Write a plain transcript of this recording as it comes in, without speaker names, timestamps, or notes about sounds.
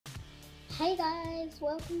Hey guys,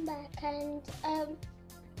 welcome back, and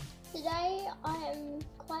today I am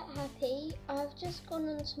quite happy. I've just gone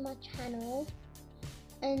onto my channel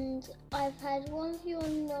and I've had one view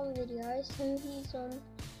on one video, some views on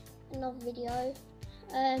another video.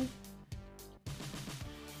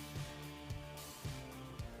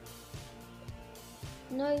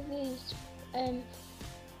 No views on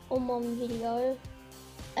one video.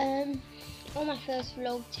 On my first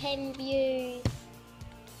vlog, 10 views.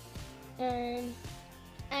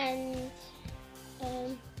 And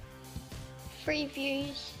 3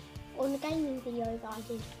 views on the gaming video that I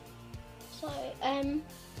did. So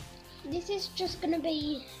this is just gonna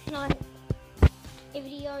be like a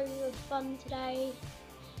video of fun today.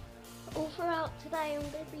 All throughout today I'm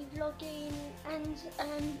gonna be vlogging, and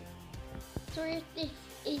sorry if this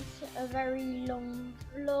is a very long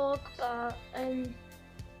vlog, but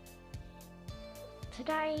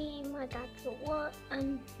today my dad's at work,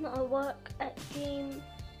 and not at work, at gym.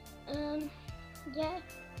 Yeah,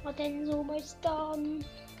 my den's almost done.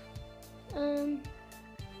 Oh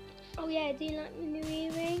yeah, do you like my new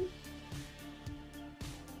earring?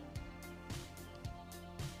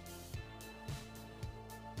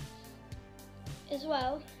 As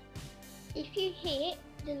well, if you hit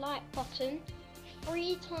the like button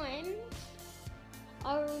 3 times,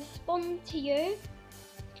 I will respond to you.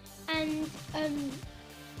 And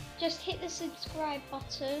just hit the subscribe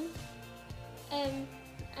button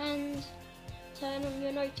and turn on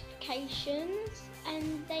your notifications,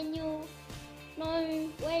 and then you'll know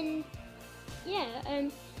when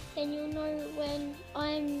then you'll know when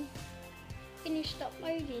I'm finished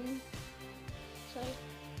uploading. So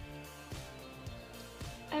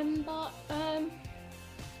I'm going up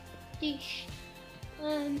to get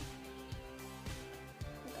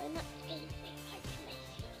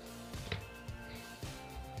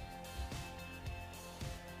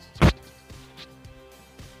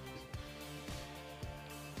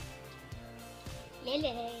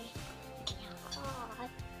Lily. God.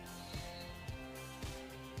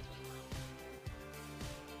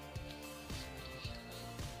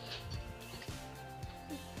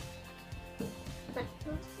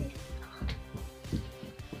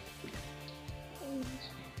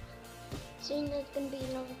 Soon there's going to be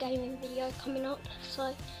another gaming video coming up,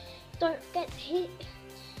 so don't forget to hit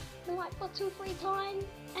the like button 3 times,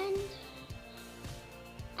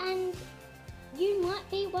 and you might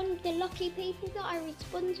be one of the lucky people that I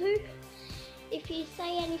respond to if you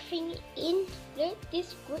say anything in the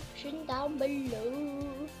description down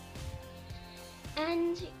below.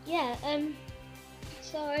 And yeah,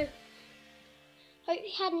 so hope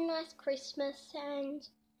you had a nice Christmas, and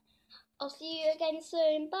I'll see you again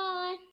soon. Bye.